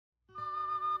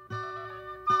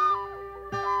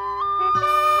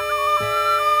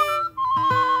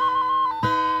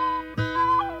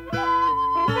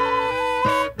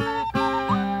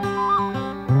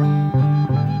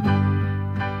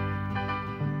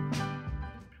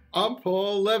I'm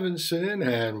Paul Levinson,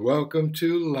 and welcome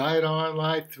to Light On,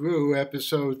 Light Through,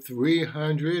 episode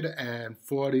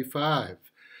 345,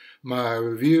 my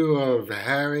review of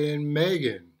Harry and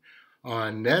Meghan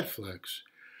on Netflix.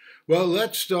 Well,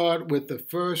 let's start with the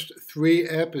first three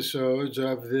episodes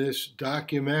of this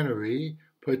documentary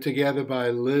put together by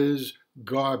Liz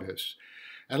Garbus.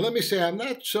 And let me say, I'm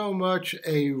not so much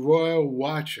a royal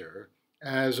watcher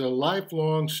as a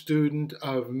lifelong student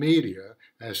of media.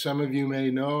 As some of you may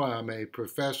know, I'm a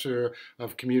professor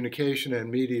of communication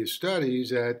and media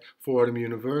studies at Fordham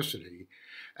University.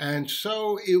 And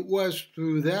so it was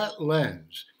through that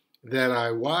lens that I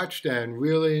watched and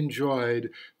really enjoyed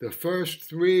the first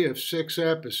 3 of 6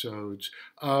 episodes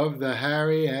of the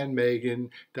Harry and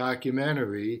Meghan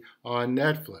documentary on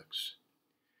Netflix.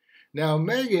 Now,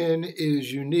 Meghan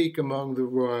is unique among the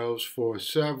royals for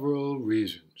several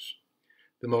reasons.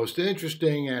 The most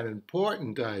interesting and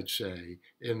important, I'd say,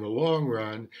 in the long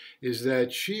run, is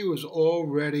that she was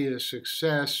already a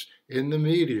success in the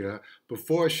media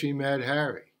before she met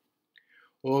Harry.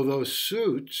 Although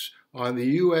Suits on the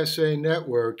USA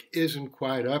Network isn't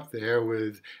quite up there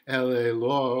with LA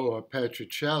Law or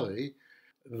Petrocelli,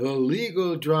 the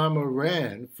legal drama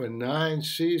ran for 9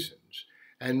 seasons,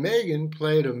 and Meghan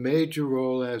played a major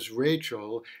role as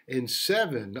Rachel in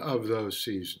 7 of those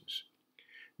seasons.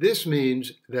 This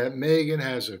means that Meghan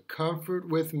has a comfort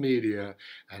with media,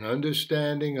 an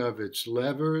understanding of its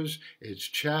levers, its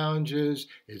challenges,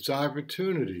 its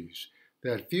opportunities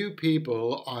that few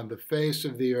people on the face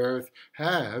of the earth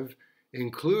have,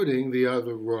 including the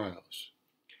other royals.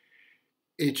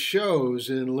 It shows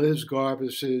in Liz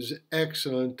Garbus's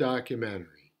excellent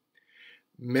documentary.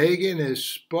 Meghan is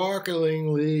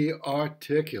sparklingly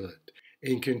articulate,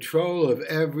 in control of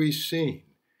every scene,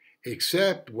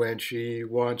 except when she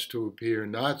wants to appear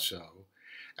not so,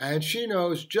 and she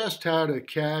knows just how to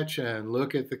catch and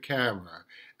look at the camera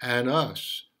and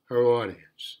us, her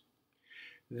audience.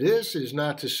 This is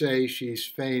not to say she's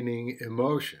feigning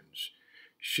emotions.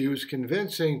 She was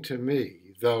convincing to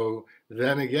me, though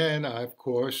then again, I of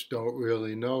course don't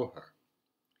really know her.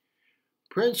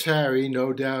 Prince Harry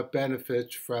no doubt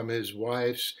benefits from his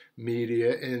wife's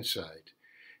media insight.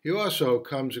 He also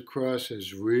comes across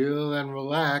as real and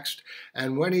relaxed,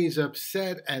 and when he's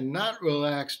upset and not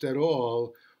relaxed at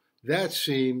all, that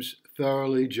seems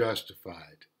thoroughly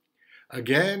justified.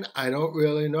 Again, I don't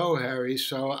really know Harry,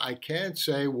 so I can't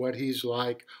say what he's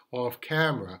like off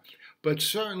camera, but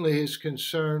certainly his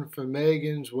concern for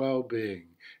Meghan's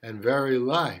well-being and very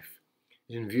life,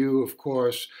 in view, of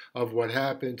course, of what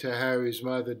happened to Harry's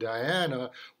mother, Diana,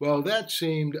 well, that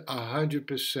seemed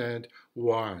 100%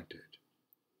 warranted.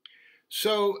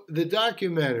 So the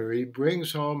documentary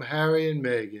brings home Harry and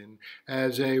Meghan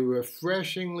as a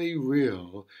refreshingly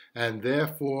real and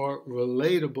therefore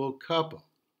relatable couple.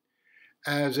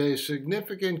 As a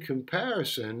significant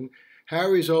comparison,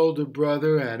 Harry's older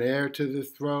brother and heir to the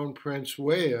throne, Prince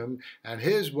William, and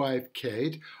his wife,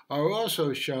 Kate, are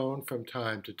also shown from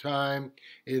time to time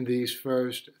in these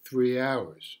first 3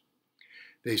 hours.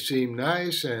 They seem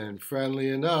nice and friendly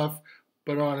enough,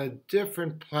 but on a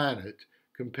different planet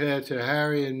compared to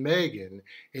Harry and Meghan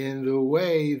in the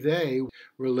way they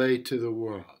relate to the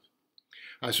world.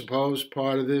 I suppose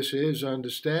part of this is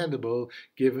understandable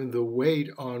given the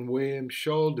weight on William's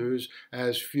shoulders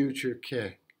as future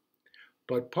king.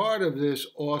 But part of this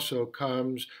also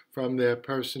comes from their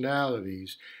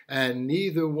personalities, and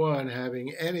neither one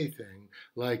having anything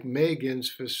like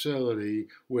Meghan's facility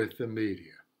with the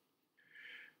media.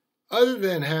 Other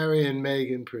than Harry and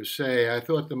Meghan per se, I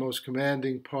thought the most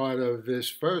commanding part of this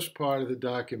first part of the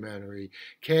documentary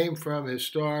came from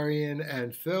historian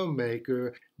and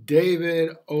filmmaker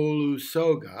David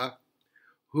Olusoga,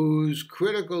 whose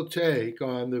critical take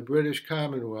on the British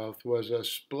Commonwealth was a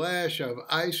splash of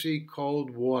icy cold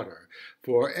water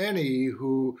for any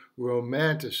who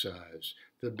romanticize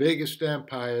the biggest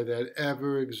empire that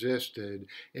ever existed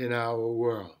in our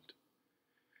world.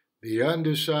 The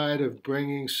underside of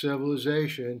bringing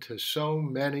civilization to so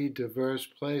many diverse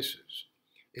places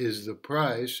is the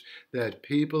price that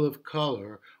people of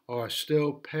color are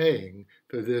still paying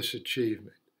for this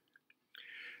achievement.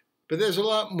 But there's a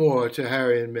lot more to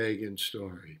Harry and Meghan's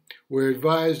story. We're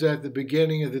advised at the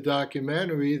beginning of the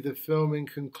documentary the filming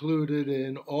concluded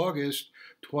in August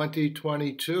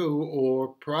 2022, or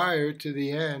prior to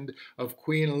the end of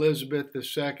Queen Elizabeth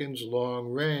II's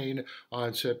long reign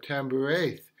on September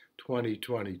 8th.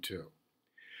 2022.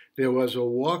 There was a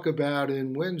walkabout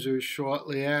in Windsor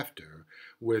shortly after,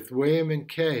 with William and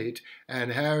Kate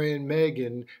and Harry and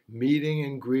Meghan meeting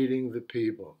and greeting the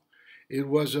people. It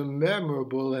was a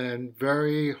memorable and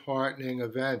very heartening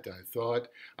event, I thought.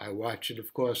 I watched it,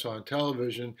 of course, on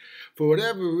television. For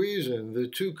whatever reason, the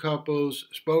two couples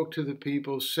spoke to the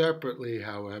people separately,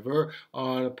 however,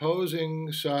 on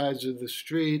opposing sides of the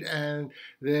street, and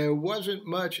there wasn't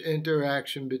much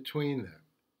interaction between them.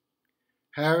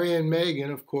 Harry and Meghan,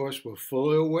 of course, were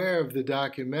fully aware of the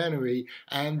documentary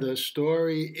and the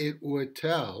story it would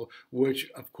tell, which,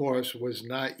 of course, was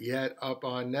not yet up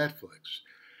on Netflix.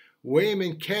 William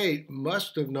and Kate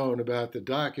must have known about the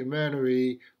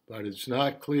documentary, but it's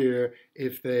not clear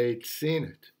if they'd seen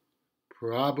it.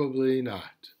 Probably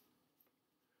not.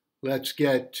 Let's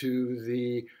get to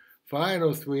the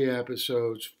final 3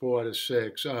 episodes, 4 to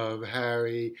 6, of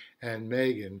Harry and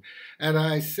Meghan. And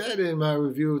I said in my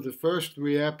review of the first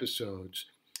 3 episodes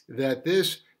that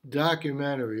this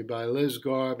documentary by Liz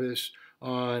Garbus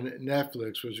on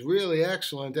Netflix was really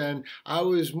excellent, and I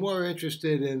was more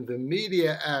interested in the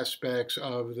media aspects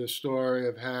of the story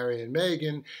of Harry and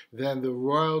Meghan than the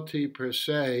royalty per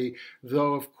se,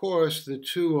 though of course the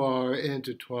two are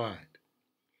intertwined.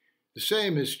 The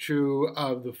same is true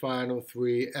of the final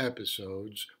 3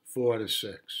 episodes, 4 to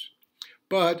 6.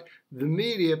 But the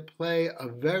media play a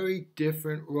very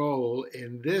different role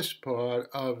in this part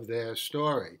of their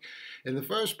story. In the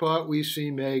first part, we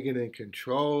see Meghan in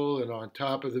control and on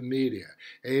top of the media,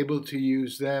 able to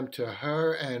use them to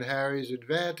her and Harry's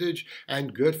advantage,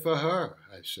 and good for her,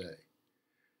 I say.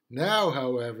 Now,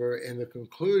 however, in the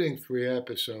concluding 3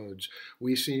 episodes,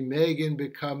 we see Meghan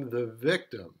become the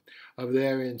victim of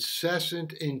their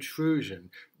incessant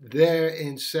intrusion,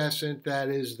 that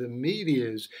is, the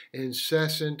media's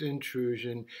incessant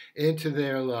intrusion into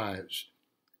their lives,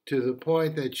 to the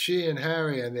point that she and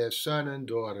Harry and their son and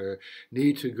daughter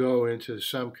need to go into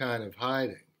some kind of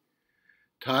hiding.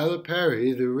 Tyler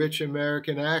Perry, the rich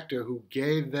American actor who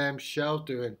gave them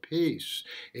shelter and peace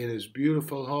in his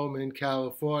beautiful home in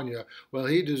California, well,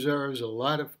 he deserves a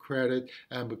lot of credit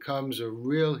and becomes a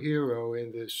real hero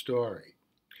in this story.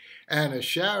 And a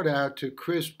shout out to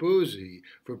Chris Boozy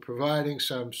for providing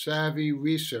some savvy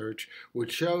research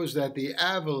which shows that the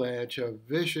avalanche of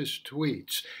vicious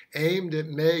tweets aimed at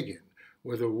Meghan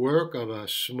were the work of a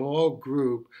small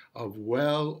group of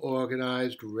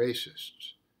well-organized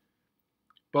racists.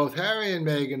 Both Harry and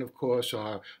Meghan, of course,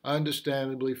 are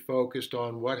understandably focused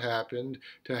on what happened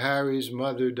to Harry's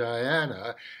mother,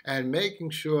 Diana, and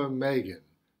making sure Meghan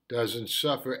doesn't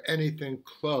suffer anything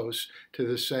close to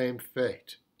the same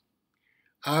fate.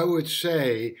 I would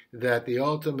say that the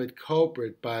ultimate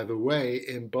culprit, by the way,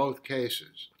 in both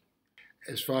cases,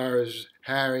 as far as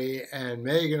Harry and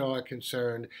Meghan are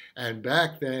concerned, and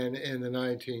back then in the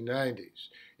 1990s,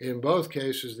 in both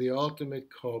cases, the ultimate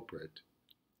culprit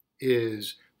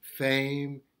is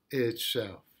fame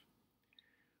itself.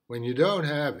 When you don't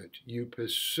have it, you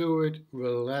pursue it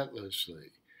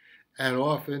relentlessly and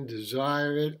often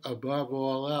desire it above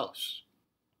all else.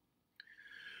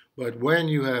 But when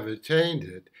you have attained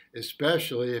it,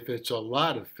 especially if it's a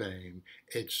lot of fame,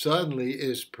 it suddenly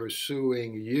is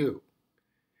pursuing you.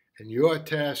 And your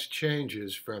task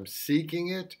changes from seeking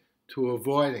it to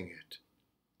avoiding it.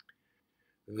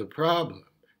 The problem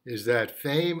is that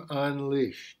fame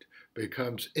unleashed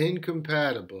becomes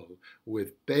incompatible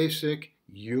with basic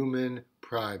human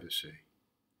privacy.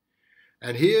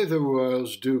 And here the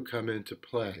royals do come into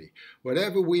play.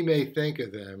 Whatever we may think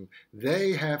of them,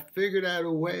 they have figured out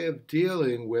a way of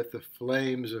dealing with the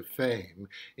flames of fame,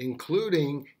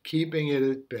 including keeping it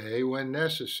at bay when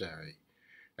necessary.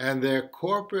 And their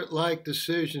corporate-like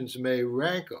decisions may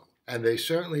rankle, and they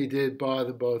certainly did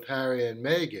bother both Harry and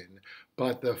Meghan,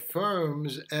 but the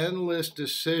firm's endless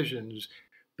decisions,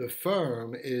 the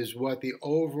firm is what the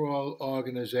overall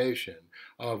organization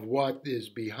of what is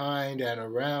behind and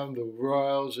around the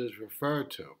royals is referred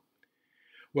to.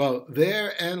 Well,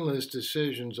 their endless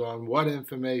decisions on what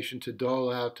information to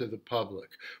dole out to the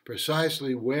public,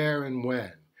 precisely where and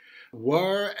when,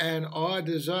 were and are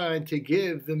designed to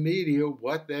give the media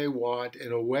what they want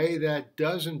in a way that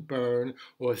doesn't burn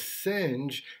or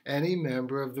singe any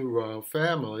member of the royal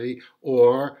family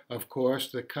or, of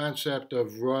course, the concept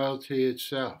of royalty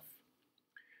itself.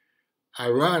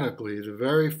 Ironically, the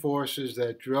very forces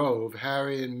that drove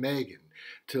Harry and Meghan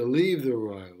to leave the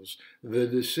royals, the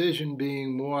decision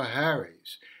being more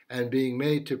Harry's and being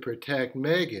made to protect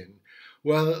Meghan,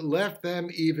 well, it left them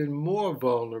even more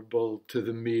vulnerable to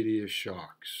the media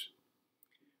sharks.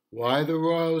 Why the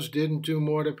royals didn't do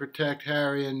more to protect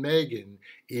Harry and Meghan,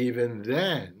 even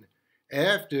then,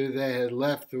 after they had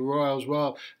left the royals,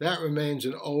 well, that remains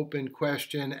an open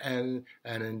question and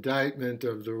an indictment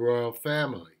of the royal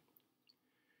family.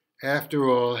 After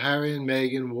all, Harry and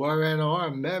Meghan were and are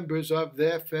members of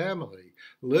their family,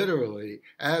 literally,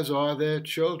 as are their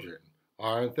children,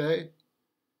 aren't they?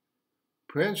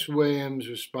 Prince William's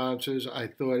responses, I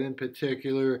thought in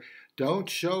particular, don't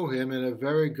show him in a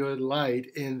very good light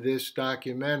in this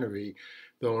documentary,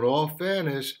 though in all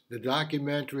fairness, the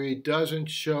documentary doesn't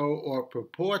show or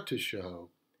purport to show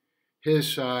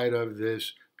his side of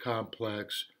this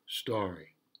complex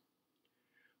story.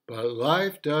 But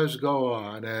life does go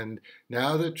on, and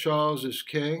now that Charles is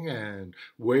king and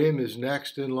William is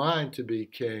next in line to be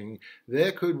king,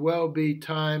 there could well be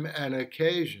time and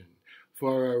occasion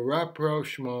for a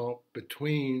rapprochement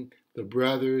between the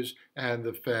brothers and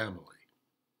the family.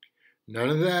 None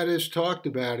of that is talked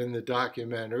about in the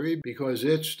documentary because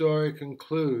its story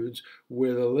concludes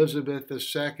with Elizabeth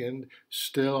II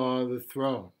still on the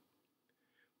throne.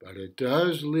 But it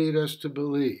does lead us to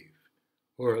believe,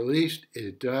 or at least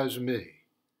it does me,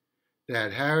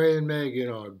 that Harry and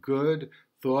Meghan are good,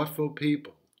 thoughtful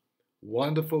people,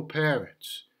 wonderful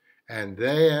parents, and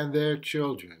they and their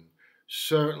children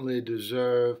certainly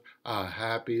deserve a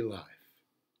happy life.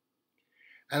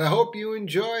 And I hope you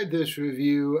enjoyed this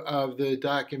review of the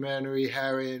documentary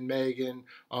Harry and Meghan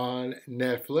on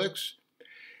Netflix.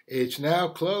 It's now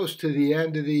close to the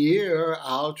end of the year.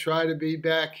 I'll try to be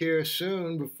back here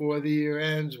soon before the year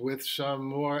ends with some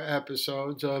more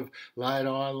episodes of Light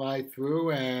On, Light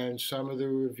Through and some of the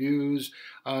reviews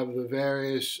of the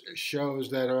various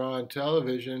shows that are on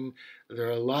television. There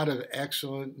are a lot of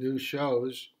excellent new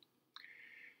shows.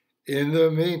 In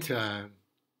the meantime,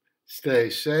 stay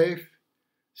safe,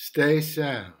 stay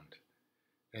sound,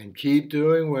 and keep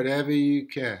doing whatever you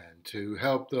can to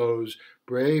help those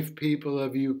brave people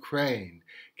of Ukraine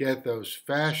get those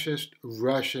fascist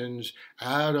Russians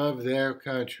out of their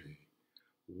country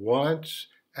once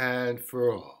and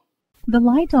for all. The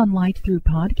Light on Light Through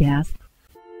podcast.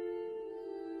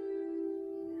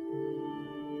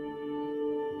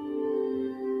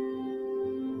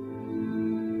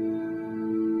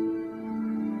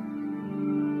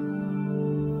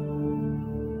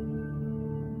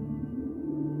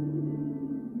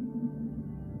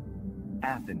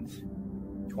 Athens,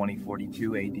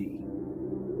 2042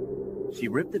 AD. She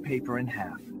ripped the paper in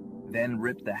half, then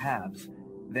ripped the halves,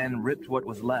 then ripped what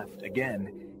was left again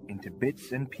into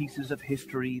bits and pieces of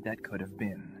history that could have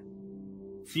been.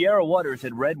 Sierra Waters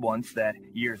had read once that,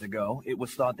 years ago, it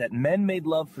was thought that men made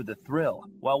love for the thrill,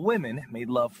 while women made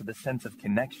love for the sense of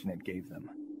connection it gave them.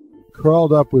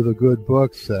 Curled Up with a Good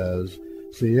Book says,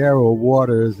 Sierra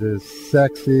Waters is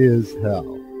sexy as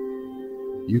hell.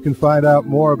 You can find out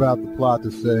more about The Plot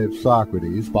to Save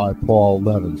Socrates by Paul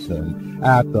Levinson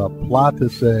at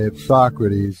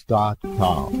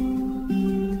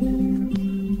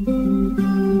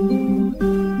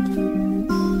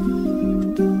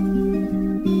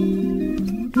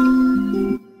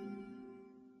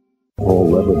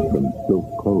Paul Levinson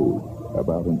spilt code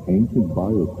about an ancient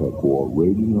biotech war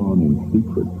raging on in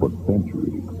secret for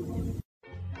centuries.